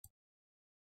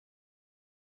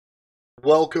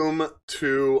Welcome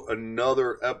to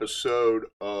another episode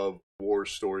of War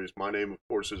Stories. My name, of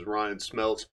course, is Ryan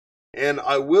Smeltz, and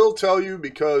I will tell you,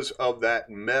 because of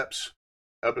that MEPS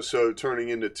episode turning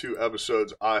into two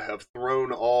episodes, I have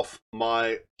thrown off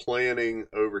my planning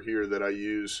over here that I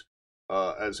use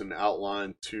as an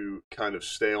outline to kind of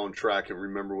stay on track and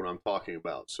remember what I'm talking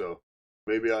about. So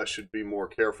maybe I should be more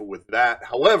careful with that.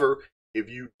 However, if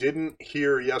you didn't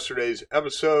hear yesterday's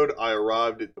episode, I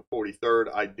arrived at the 43rd.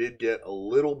 I did get a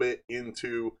little bit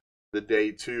into the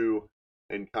day two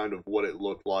and kind of what it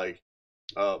looked like.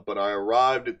 But I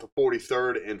arrived at the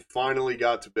 43rd and finally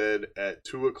got to bed at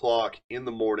 2 o'clock in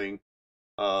the morning.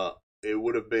 It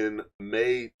would have been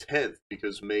May 10th,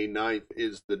 because May 9th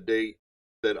is the date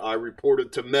that I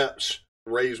reported to MEPS,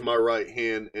 raised my right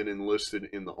hand, and enlisted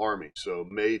in the Army. So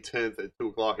May 10th at 2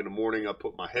 o'clock in the morning, I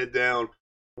put my head down.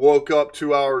 Woke up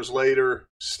 2 hours later,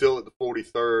 still at the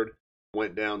 43rd,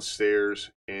 went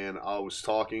downstairs, and I was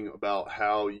talking about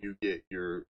how you get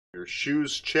your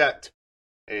shoes checked.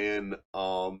 And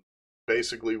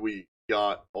basically we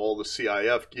got all the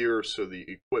CIF gear, so the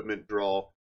equipment draw,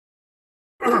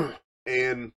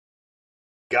 and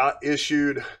got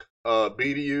issued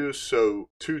BDUs, so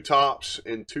 2 tops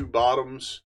and 2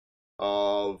 bottoms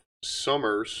of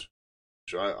Summers,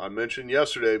 I mentioned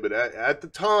yesterday, but at the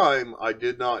time I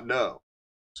did not know.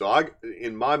 So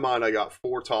in my mind, I got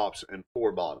 4 tops and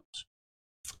 4 bottoms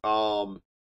of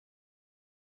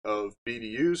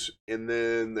BDUs, and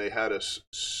then they had us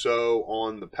sew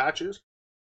on the patches,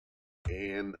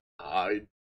 and I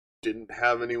didn't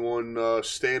have anyone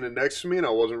standing next to me, and I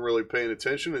wasn't really paying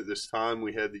attention. At this time,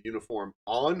 we had the uniform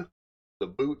on, the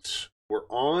boots were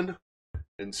on.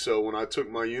 And so when I took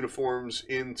my uniforms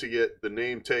in to get the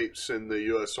name tapes and the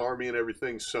U.S. Army and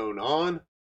everything sewn on,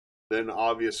 then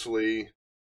obviously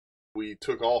we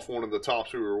took off one of the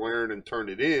tops we were wearing and turned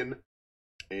it in.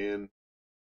 And,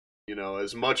 you know,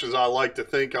 as much as I like to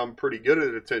think I'm pretty good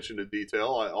at attention to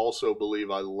detail, I also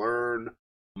believe I learned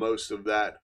most of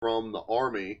that from the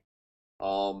Army.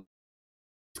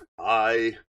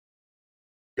 I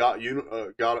got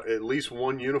at least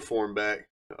one uniform back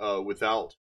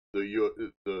without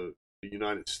the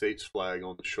United States flag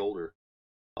on the shoulder.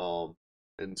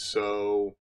 And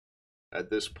so at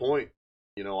this point,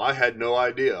 you know, I had no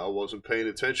idea. I wasn't paying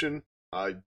attention.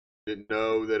 I didn't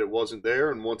know that it wasn't there.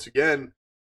 And once again,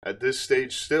 at this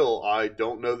stage still, I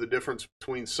don't know the difference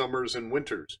between summers and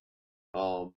winters.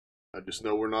 I just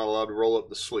know we're not allowed to roll up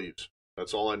the sleeves.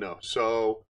 That's all I know.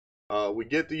 So we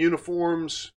get the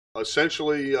uniforms.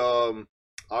 Essentially,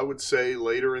 I would say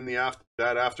later in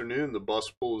that afternoon, the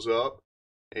bus pulls up,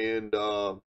 and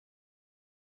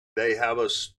they have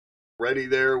us ready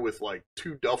there with like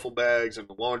 2 duffel bags and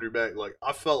the laundry bag. Like,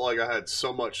 I felt like I had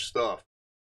so much stuff,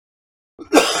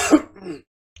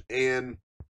 and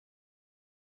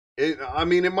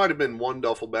it might have been 1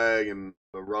 duffel bag and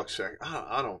a rucksack.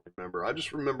 I don't remember. I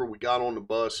just remember we got on the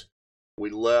bus, we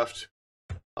left.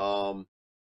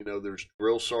 There's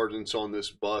drill sergeants on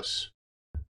this bus.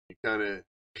 You kind of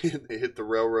hit the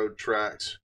railroad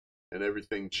tracks and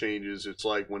everything changes. It's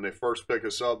like when they first pick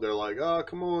us up, they're like, "Oh,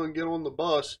 come on, get on the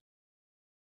bus."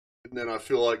 And then I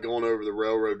feel like going over the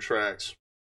railroad tracks,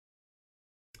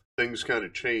 things kind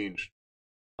of changed.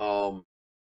 I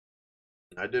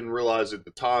didn't realize at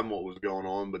the time what was going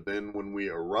on, but then when we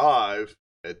arrived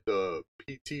at the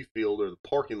PT field, or the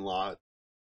parking lot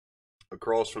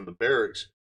across from the barracks,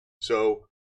 so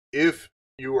if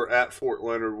you were at Fort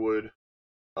Leonard Wood,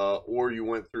 or you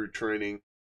went through training,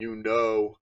 you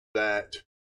know that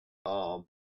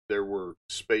there were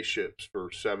spaceships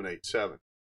for 787.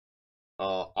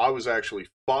 I was actually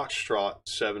Foxtrot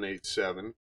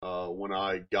 787 when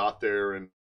I got there and,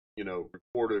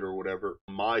 reported or whatever.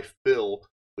 My fill,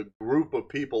 the group of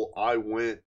people I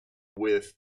went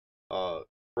with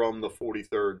from the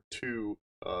 43rd to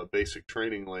basic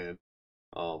training land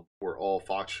were all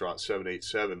Foxtrot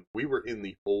 787. We were in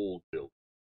the old building.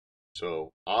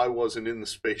 So I wasn't in the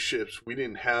spaceships. We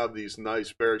didn't have these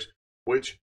nice barracks,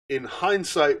 which in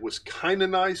hindsight was kind of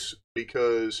nice,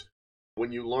 because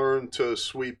when you learn to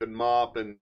sweep and mop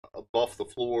and buff the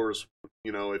floors,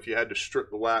 if you had to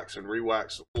strip the wax and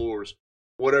re-wax the floors,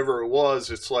 whatever it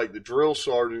was, it's like the drill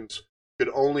sergeants could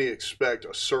only expect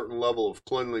a certain level of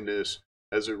cleanliness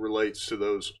as it relates to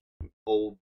those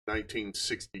old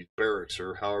 1960s barracks,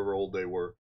 or however old they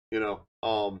were.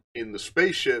 In the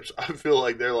spaceships, I feel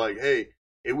like they're like, "Hey,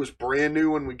 it was brand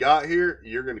new when we got here.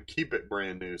 You're going to keep it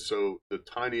brand new." So the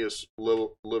tiniest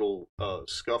little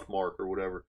scuff mark or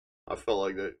whatever, I felt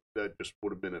like that just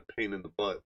would have been a pain in the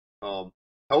butt.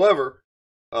 However,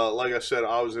 like I said,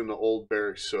 I was in the old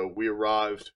barracks, so we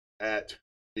arrived at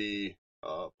the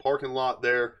parking lot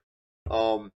there.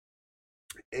 Um,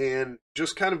 and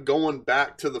just kind of going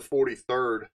back to the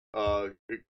 43rd,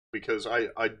 because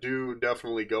I do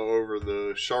definitely go over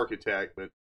the shark attack, but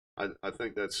I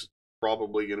think that's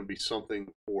probably going to be something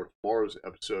for tomorrow's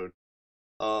episode.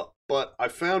 But I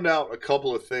found out a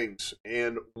couple of things,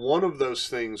 and one of those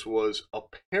things was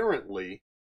apparently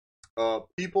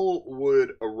people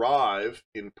would arrive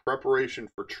in preparation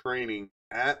for training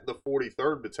at the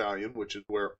 43rd Battalion, which is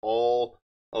where all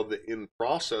of the in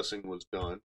processing was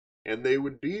done, and they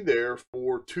would be there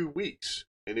for 2 weeks,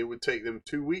 and it would take them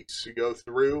 2 weeks to go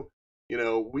through. You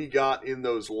know, we got in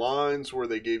those lines where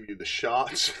they gave you the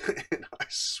shots, and I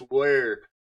swear,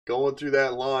 going through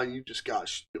that line, you just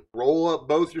got roll up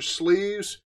both your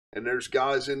sleeves, and there's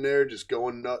guys in there just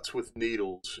going nuts with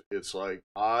needles. It's like,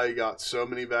 I got so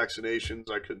many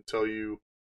vaccinations, I couldn't tell you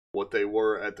what they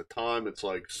were at the time. It's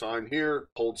like, sign here,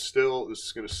 hold still, this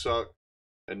is going to suck.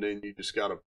 And then you just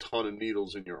got a ton of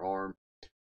needles in your arm.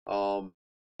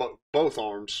 But both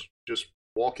arms, just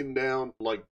walking down,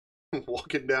 like,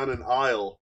 walking down an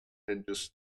aisle, and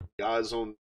just guys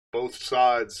on both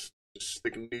sides just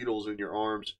sticking needles in your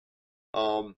arms.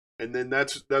 And then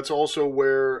that's also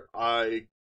where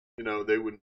they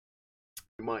would,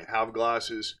 you might have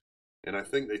glasses, and I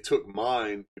think they took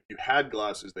mine. If you had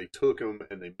glasses, they took them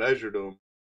and they measured them,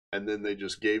 and then they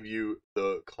just gave you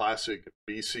the classic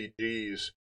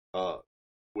BCGs,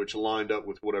 which lined up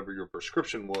with whatever your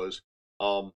prescription was.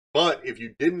 But if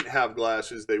you didn't have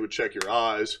glasses, they would check your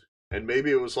eyes, and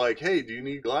maybe it was like, hey, do you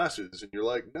need glasses? And you're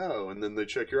like, no. And then they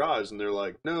check your eyes, and they're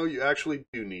like, no, you actually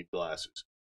do need glasses.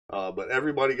 But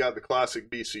everybody got the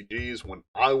classic BCGs. When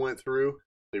I went through,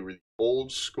 they were the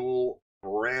old school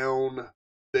brown,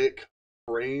 thick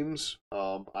frames.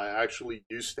 I actually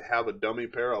used to have a dummy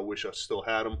pair. I wish I still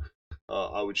had them.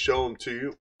 I would show them to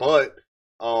you. But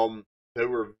they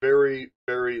were very,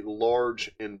 very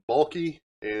large and bulky,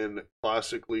 and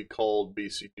classically called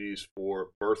BCGs for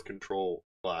birth control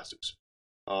glasses.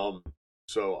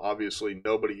 So obviously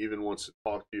nobody even wants to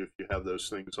talk to you if you have those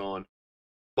things on.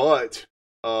 But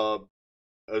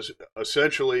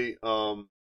essentially,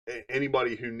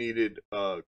 anybody who needed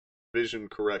vision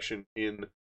correction in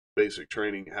basic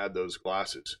training had those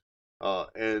glasses.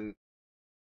 And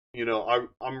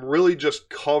I'm really just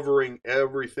covering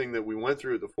everything that we went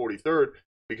through at the 43rd,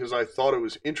 because I thought it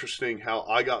was interesting how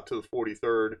I got to the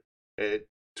 43rd at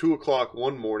 2 o'clock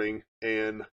one morning,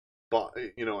 and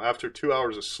after 2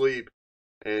 hours of sleep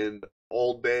and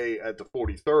all day at the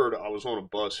 43rd, I was on a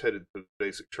bus headed to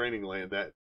basic training land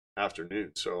that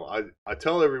afternoon. So I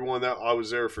tell everyone that I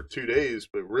was there for 2 days,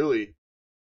 but really,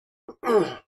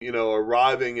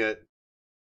 arriving at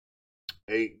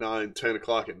 8, 9, 10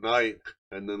 o'clock at night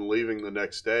and then leaving the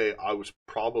next day, I was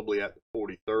probably at the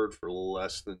 43rd for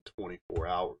less than 24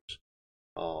 hours.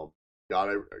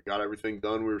 Got everything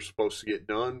done we were supposed to get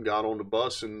done, got on the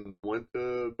bus, and went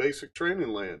to basic training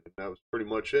land, and that was pretty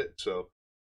much it. So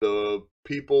the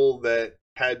people that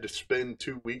had to spend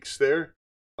 2 weeks there,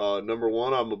 number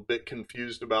one, I'm a bit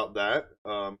confused about that.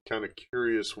 I'm kind of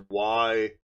curious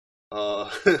why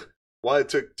why it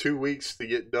took 2 weeks to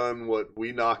get done what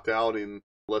we knocked out in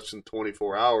less than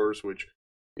 24 hours, which,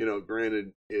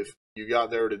 granted, if you got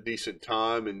there at a decent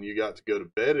time and you got to go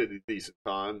to bed at a decent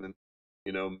time, then,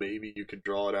 maybe you could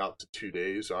draw it out to 2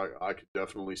 days. I could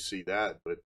definitely see that,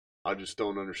 but I just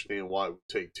don't understand why it would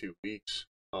take 2 weeks.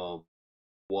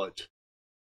 What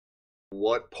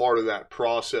part of that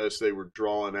process they were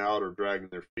drawing out or dragging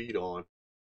their feet on.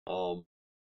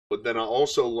 But then I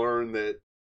also learned that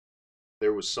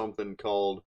there was something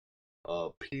called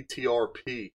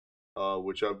PTRP,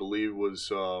 which I believe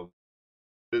was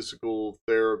physical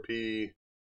therapy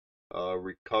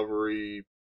recovery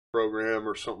program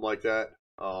or something like that.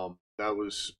 That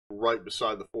was right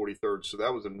beside the 43rd, so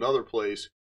that was another place.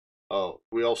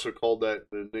 We also called that,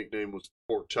 the nickname was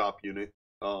Pork Chop Unit.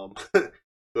 So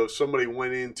if somebody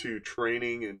went into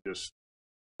training and just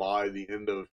by the end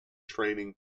of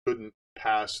training couldn't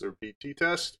pass their PT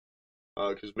test,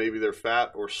 because maybe they're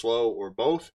fat or slow or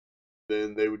both,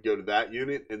 then they would go to that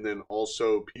unit. And then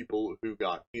also people who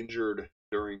got injured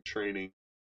during training,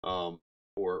 or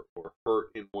hurt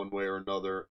in one way or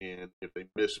another, and if they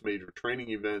missed major training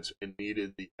events and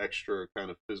needed the extra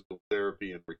kind of physical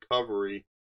therapy and recovery,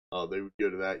 they would go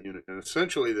to that unit. And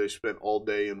essentially they spent all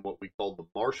day in what we called the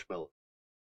marshmallow.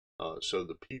 So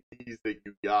the PTs that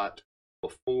you got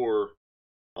before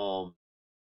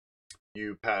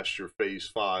you passed your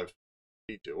phase 5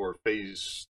 or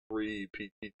phase 3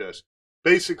 PT test,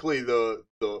 basically the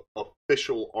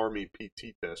official Army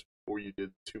PT test, before you did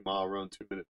the 2 mile run, 2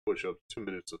 minutes push-ups, 2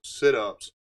 minutes of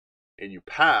sit-ups, and you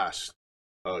passed,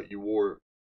 you wore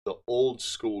the old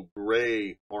school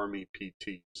gray Army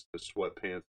PTs, the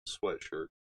sweatpants, sweatshirt,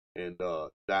 and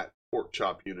that pork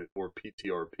chop unit or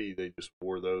PTRP, they just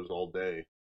wore those all day,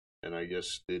 and I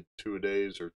guess did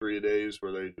 2-a-days or 3-a-days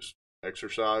where they just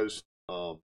exercised,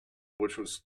 which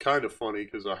was kind of funny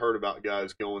because I heard about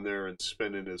guys going there and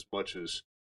spending as much as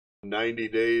 90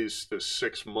 days to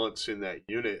 6 months in that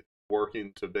unit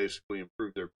working to basically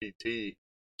improve their PT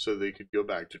so they could go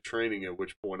back to training, at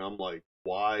which point I'm like,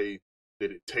 why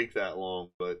did it take that long?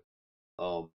 But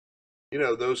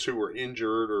those who were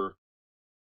injured or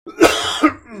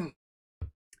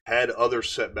had other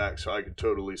setbacks, I could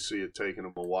totally see it taking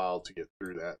them a while to get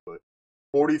through that. But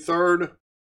 43rd,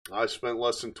 I spent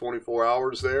less than 24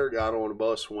 hours there, got on a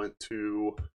bus, went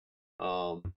to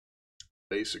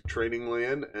basic training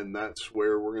land, and that's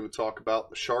where we're going to talk about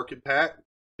the shark attack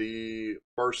the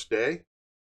first day,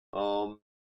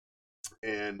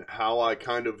 and how I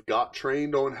kind of got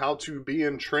trained on how to be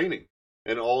in training,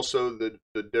 and also the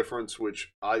difference,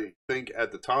 which I think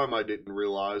at the time I didn't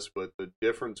realize, but the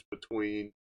difference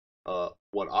between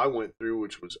what I went through,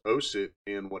 which was OSIT,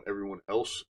 and what everyone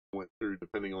else went through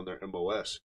depending on their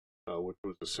MOS, which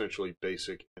was essentially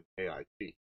basic and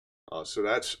AIT. So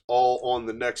that's all on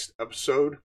the next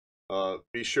episode.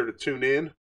 Be sure to tune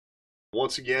in.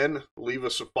 Once again, leave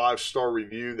us a 5-star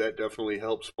review. That definitely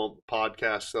helps bump the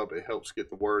podcast up. It helps get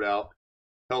the word out.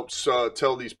 Helps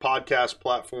tell these podcast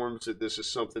platforms that this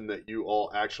is something that you all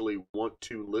actually want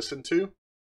to listen to.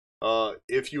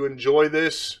 If you enjoy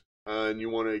this and you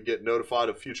want to get notified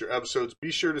of future episodes,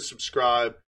 be sure to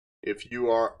subscribe. If you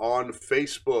are on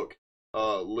Facebook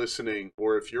listening,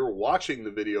 or if you're watching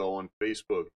the video on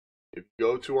Facebook, if you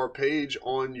go to our page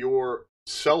on your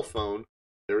cell phone,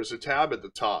 there's a tab at the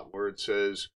top where it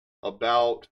says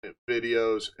about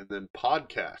videos and then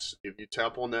podcasts. If you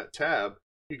tap on that tab,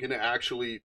 you can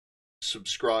actually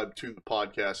subscribe to the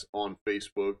podcast on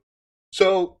Facebook.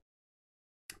 So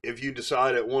if you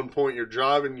decide at one point you're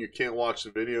driving, you can't watch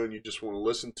the video and you just want to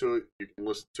listen to it, you can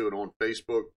listen to it on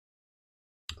Facebook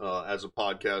as a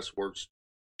podcast. Works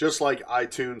just like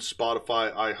iTunes,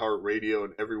 Spotify, iHeartRadio,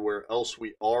 and everywhere else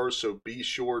we are. So be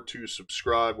sure to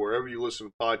subscribe wherever you listen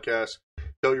to podcasts.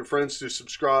 Tell your friends to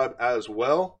subscribe as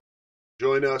well.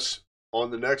 Join us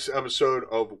on the next episode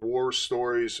of War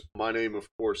Stories. My name, of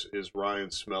course, is Ryan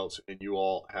Smeltz, and you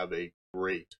all have a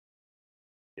great